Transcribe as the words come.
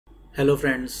Hello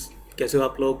friends, कैसे हो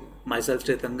आप लोग। My self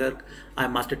Chetan Garg, I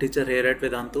am master teacher here at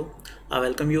Vedantu. I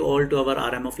welcome you all to our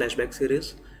RMO Flashback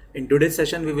series. In today's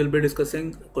session, we will be discussing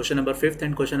question number 5th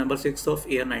and question number 6th of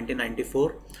year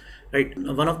 1994. Right,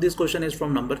 one of these questions is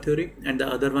from number theory and the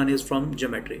other one is from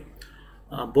geometry.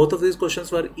 Both of these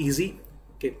questions were easy,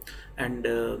 okay, and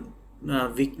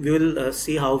we will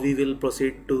see how we will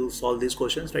proceed to solve these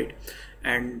questions, right?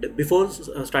 And before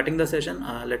starting the session,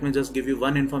 let me just give you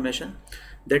one information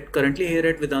that currently here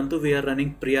at Vedantu we are running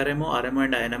pre-RMO, RMO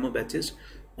and INMO batches.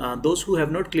 Those who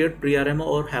have not cleared pre-RMO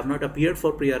or have not appeared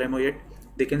for pre-RMO yet,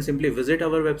 they can simply visit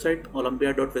our website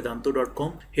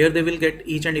olympiad.vedantu.com. Here they will get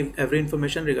each and every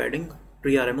information regarding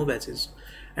pre-RMO batches.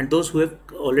 And those who have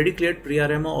already cleared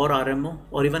pre-RMO or RMO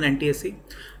or even NTSC,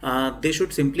 they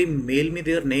should simply mail me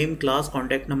their name, class,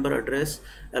 contact number, address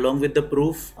along with the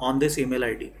proof on this email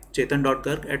ID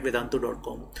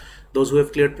chetan.garg@vedantu.com. Those who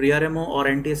have cleared pre-RMO or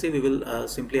NTSC, we will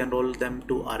simply enroll them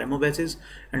to RMO batches,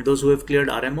 and those who have cleared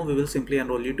RMO, we will simply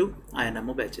enroll you to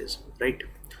INMO batches, right?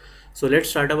 So let's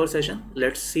start our session.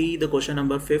 Let's see the question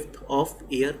number 5th of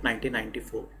year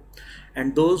 1994.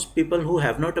 And those people who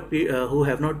have not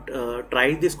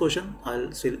tried this question,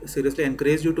 I'll seriously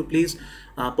encourage you to please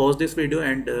pause this video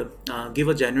and give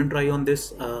a genuine try on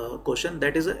this question.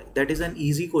 That is an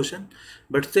easy question,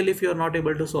 but still if you are not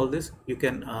able to solve this, you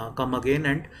can come again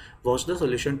and watch the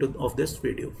solution of this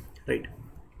video, right?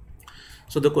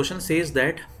 So the question says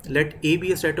that let A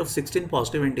be a set of 16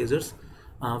 positive integers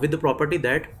with the property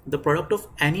that the product of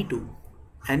any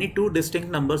two distinct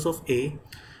numbers of A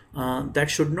that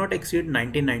should not exceed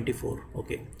 1994.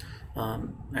 Okay,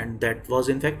 and that was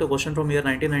in fact a question from year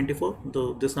 1994,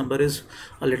 though this number is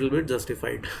a little bit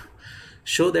justified.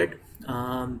 Show that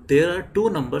there are two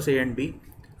numbers A and B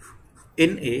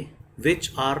in A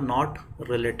which are not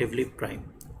relatively prime.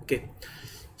 Okay,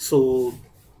 so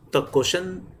the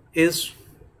question is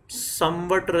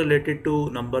somewhat related to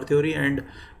number theory, and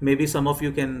maybe some of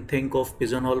you can think of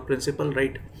pigeonhole principle,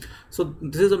 right? So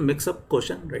this is a mix-up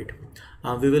question, right?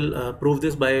 We will prove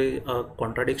this by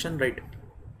contradiction, right?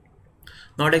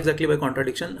 Not exactly by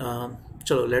contradiction.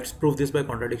 So let's prove this by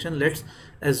contradiction. Let's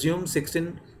assume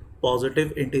 16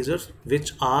 positive integers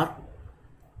which are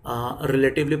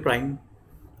relatively prime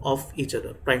to each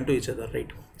other,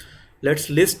 right?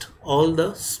 Let's list all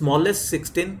the smallest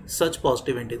 16 such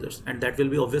positive integers, and that will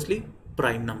be obviously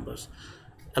prime numbers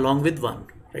along with 1,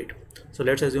 right? So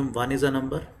let's assume 1 is a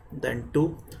number, then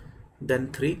 2,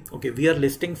 then 3. Okay, we are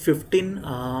listing 15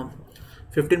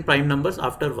 prime numbers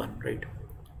after 1, right?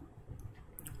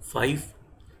 5,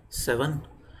 7,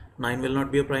 9 will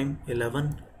not be a prime,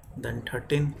 11, then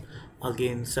 13,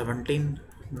 again 17,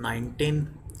 19,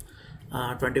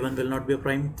 21 will not be a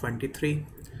prime, 23,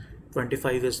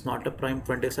 25 is not a prime,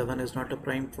 27 is not a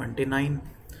prime, 29.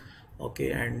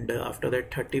 Okay, and after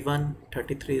that 31,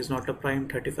 33 is not a prime,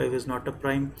 35 is not a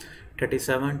prime,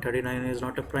 37, 39 is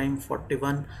not a prime,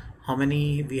 41. How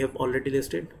many we have already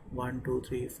listed? 1, 2,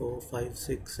 3, 4, 5,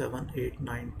 6, 7, 8,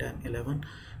 9, 10, 11,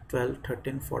 12,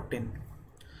 13, 14.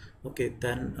 Okay,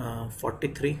 then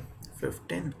 43,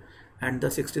 15, and the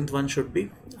 16th one should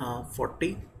be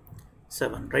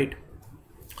 47, right?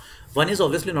 1 is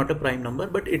obviously not a prime number,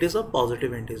 but it is a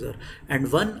positive integer, and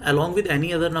 1 along with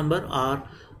any other number are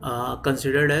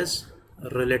considered as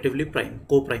relatively prime,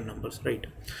 co-prime numbers, right?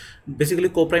 Basically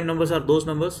co-prime numbers are those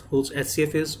numbers whose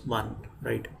HCF is 1,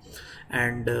 right?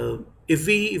 And if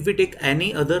we take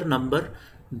any other number,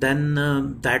 then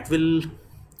that will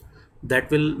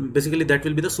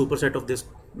be the superset of this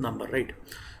number, right?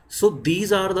 So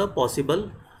these are the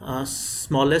possible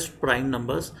smallest prime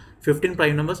numbers, 15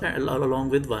 prime numbers along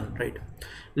with 1, right?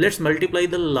 Let's multiply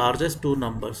the largest two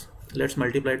numbers. Let's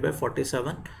multiply it by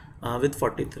 47 with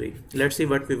 43. Let's see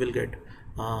what we will get.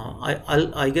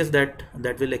 I guess that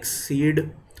will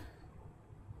exceed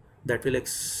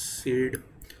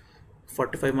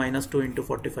 45 minus 2 into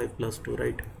 45 plus 2,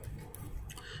 right?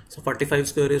 So 45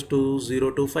 square is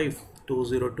 2025.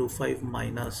 2025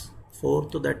 minus 4,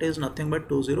 so that is nothing but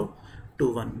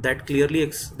 2021. That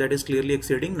is clearly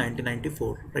exceeding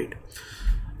 1994, right?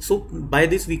 So by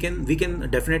this we can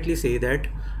definitely say that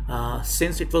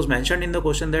since it was mentioned in the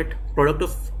question that product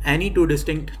of any two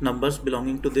distinct numbers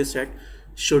belonging to this set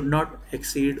should not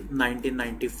exceed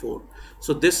 1994,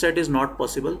 so this set is not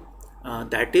possible.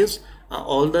 That is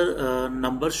all the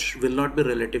numbers will not be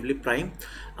relatively prime.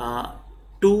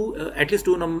 At least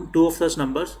two of such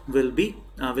numbers will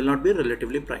not be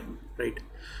relatively prime, right?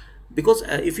 Because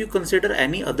if you consider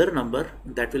any other number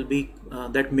that will be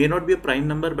that may not be a prime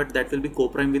number, but that will be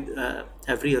co-prime with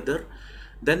every other,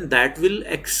 then that will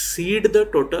exceed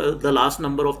the last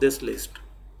number of this list,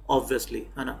 obviously,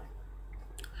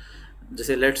 just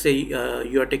say, let's say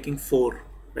you are taking 4,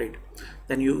 right?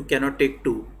 Then you cannot take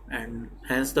 2, and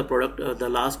hence the product, the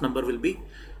last number will be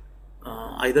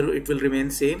either it will remain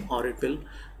same or it will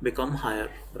become higher,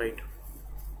 right?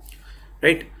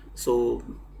 So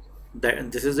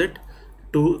this is it.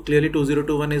 Clearly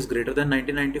 2021 is greater than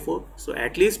 1994, so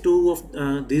at least 2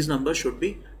 of these numbers should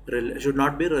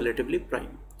not be relatively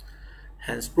prime,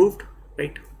 hence proved,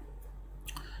 right?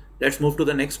 Let's move to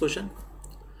the next question.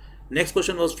 Next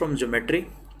question was from geometry.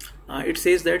 It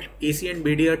says that AC and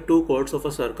BD are 2 chords of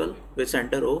a circle with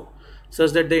center O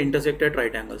such that they intersect at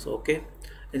right angles, okay,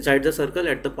 inside the circle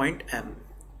at the point M.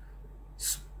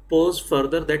 Suppose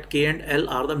further that K and L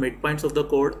are the midpoints of the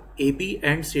chord AB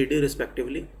and CD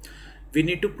respectively. We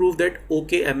need to prove that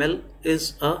OKML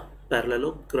is a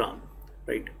parallelogram,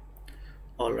 right?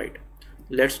 All right,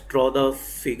 let's draw the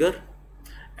figure,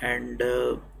 and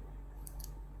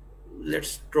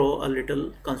let's draw a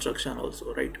little construction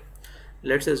also, right?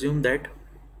 Let's assume that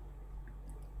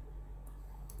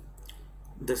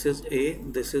this is A,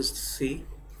 this is C,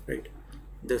 right?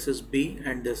 This is B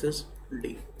and this is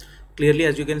D. Clearly,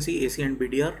 as you can see, AC and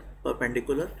BD are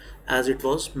perpendicular as it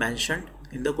was mentioned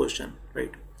in the question,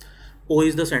 right? O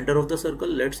is the center of the circle.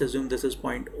 Let's assume this is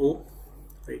point O,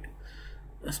 right?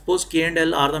 Suppose K and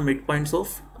L are the midpoints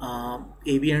of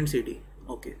AB and CD.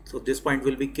 Okay, so this point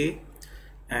will be K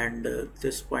and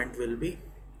this point will be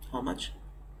how much?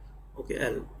 Okay,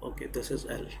 L. Okay, this is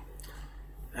L,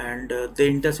 and they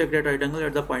intersect at right angle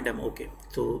at the point M. Okay,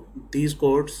 so these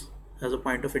chords has a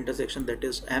point of intersection, that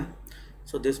is M.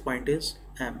 So this point is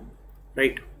M,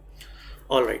 right?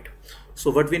 All right, so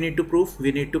what we need to prove?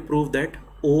 We need to prove that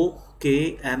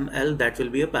OKML, that will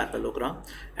be a parallelogram,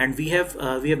 and we have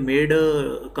made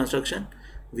a construction.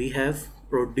 We have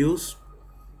produced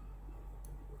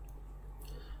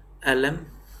LM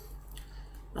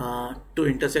to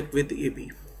intersect with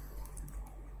AB,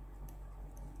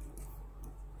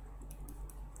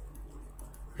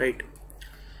 right?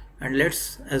 And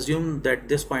let's assume that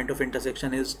this point of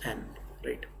intersection is N,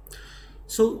 right?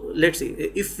 So let's see,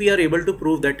 if we are able to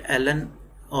prove that Ln,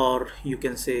 or you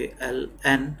can say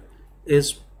Ln,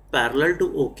 is parallel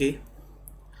to OK,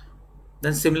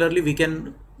 then similarly we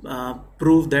can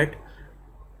prove that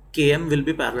Km will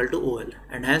be parallel to OL,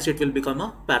 and hence it will become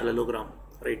a parallelogram,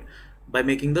 right, by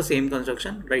making the same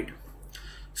construction, right?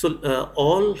 So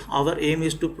all our aim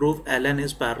is to prove Ln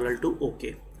is parallel to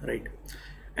OK, right?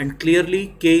 And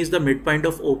clearly K is the midpoint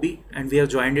of OB and we have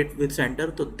joined it with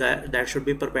center, so that should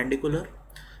be perpendicular,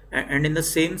 and in the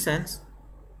same sense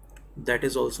that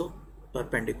is also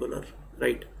perpendicular,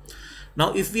 right?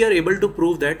 Now if we are able to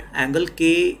prove that angle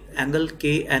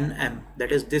KNM,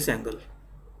 that is this angle,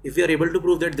 if we are able to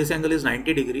prove that this angle is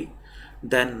 90 degree,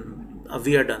 then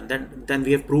we are done. Then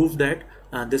we have proved that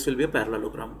this will be a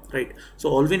parallelogram, right? So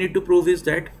all we need to prove is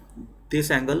that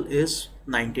this angle is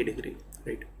 90 degree,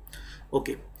 right?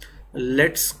 Okay,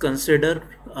 let's consider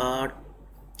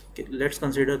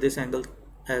this angle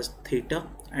as theta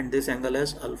and this angle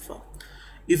as alpha.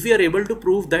 If we are able to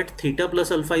prove that theta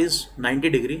plus alpha is 90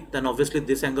 degree, then obviously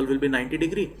this angle will be 90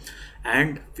 degree,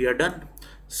 and we are done.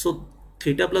 So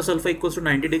theta plus alpha equals to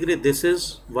 90 degree. This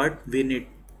is what we need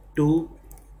to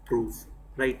prove,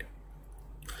 right?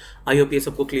 I hope ये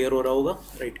सबको clear हो रहा होगा,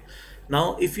 right?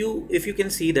 Now if you can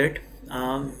see that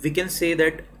we can say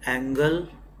that angle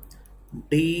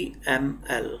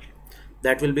DML,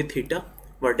 that will be theta,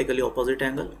 vertically opposite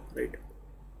angle, right?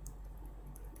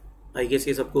 I guess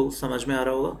ये सबको समझ में आ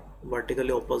रहा होगा,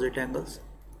 vertically opposite angles.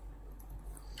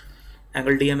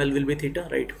 Angle DML will be theta,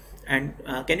 right? And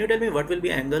can you tell me what will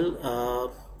be angle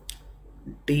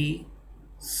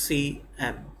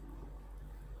DCM?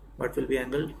 What will be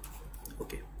angle?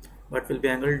 Okay, what will be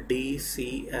angle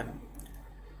DCM?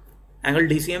 Angle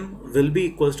DCM will be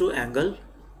equals to angle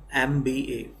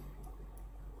MBA,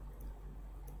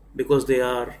 because they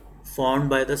are formed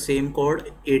by the same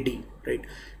chord AD, right?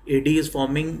 AD is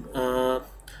forming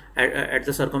at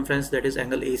the circumference, that is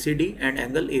angle ACD and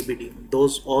angle ABD.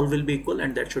 Those all will be equal,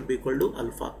 and that should be equal to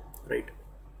alpha, right?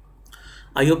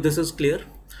 I hope this is clear,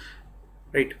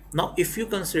 right? Now if you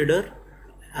consider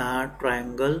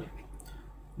triangle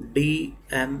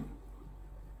DMC,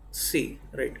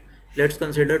 right? Let's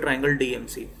consider triangle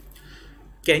DMC.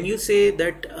 Can you say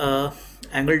that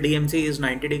angle DMC is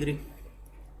 90 degree?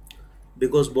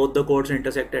 Because both the chords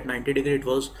intersect at 90 degree, it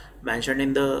was mentioned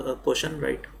in the question,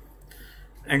 right?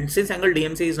 And since angle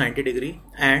DMC is 90 degree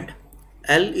and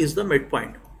L is the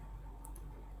midpoint,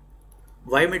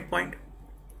 why midpoint?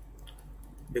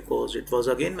 Because it was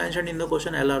again mentioned in the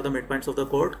question, L are the midpoints of the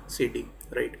chord CD,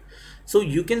 right? So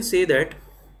you can say that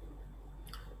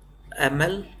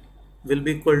ML will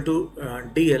be equal to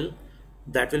DL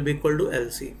that will be equal to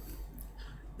LC.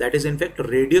 That is in fact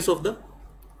radius of the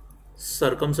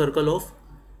circumcircle of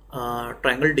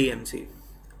triangle DMC,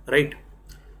 right?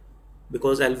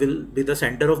 Because L will be the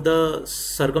center of the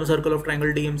circumcircle of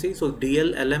triangle DMC. So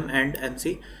DL, LM and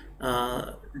MC,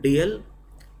 DL,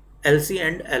 LC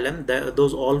and LM,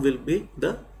 those all will be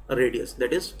the radius,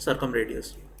 that is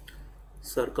circumradius.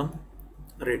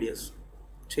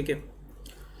 Okay.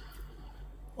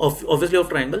 Obviously of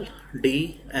triangle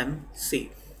DMC,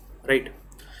 right?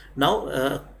 Now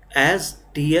as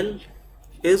DL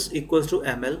is equals to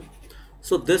ML,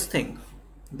 so this thing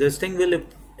will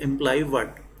imply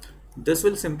what? This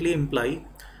will simply imply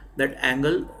that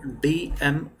angle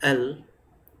DML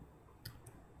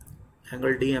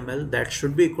that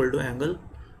should be equal to angle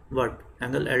what?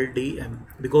 Angle LDM,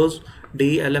 because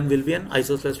DLM will be an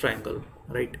isosceles triangle,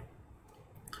 right?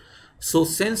 So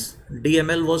since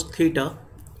DML was theta,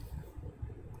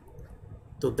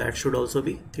 so that should also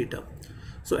be theta.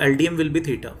 So LDM will be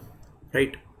theta,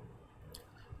 right?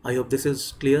 I hope this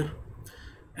is clear.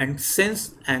 And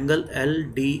since angle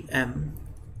LDM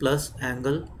plus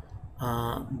angle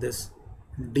this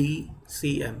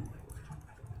DCM,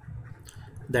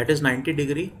 that is 90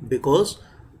 degree, because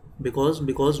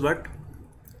what?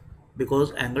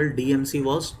 Because angle DMC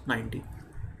was 90.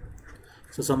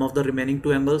 So sum of the remaining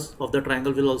two angles of the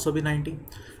triangle will also be 90.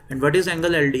 And what is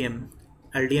angle LDM?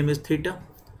 LDM is theta.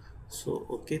 So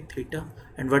okay, theta.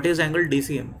 And what is angle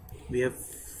DCM? We have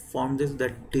found this,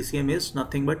 that DCM is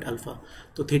nothing but alpha.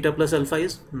 So theta plus alpha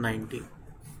is 90.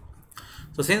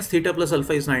 So since theta plus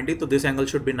alpha is 90, so this angle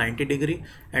should be 90 degree.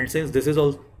 And since this is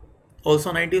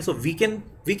also 90, so we can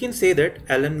say that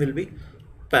LN will be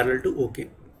parallel to OK.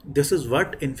 This is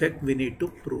what in fact we need to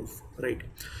prove, right?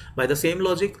 By the same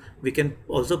logic, we can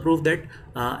also prove that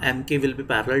MK will be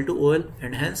parallel to OL,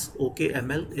 and hence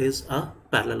OKML is a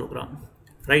parallelogram,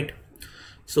 right?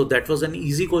 So that was an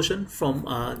easy question from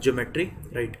geometry,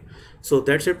 right? So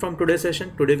that's it from today's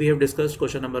session. Today we have discussed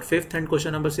question number 5th and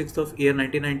question number 6th of year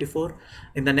 1994.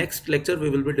 In the next lecture, we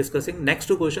will be discussing next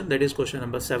two questions, that is question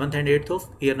number 7th and 8th of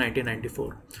year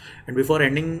 1994. And before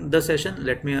ending the session,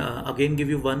 let me again give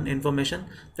you one information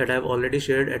that I have already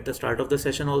shared at the start of the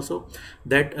session also,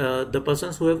 that the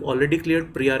persons who have already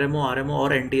cleared pre-RMO, RMO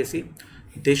or NTSC,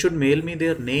 they should mail me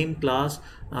their name, class,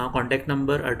 contact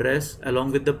number, address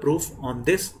along with the proof on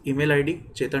this email ID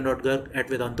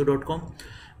chetan.garg@vedantu.com.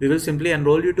 We will simply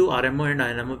enroll you to RMO and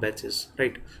INMO batches,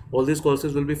 right? All these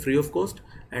courses will be free of cost,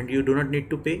 and you do not need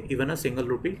to pay even a single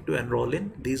rupee to enroll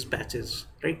in these batches,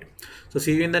 right? So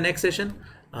see you in the next session.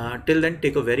 Till then,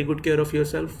 take a very good care of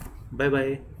yourself. Bye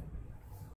bye.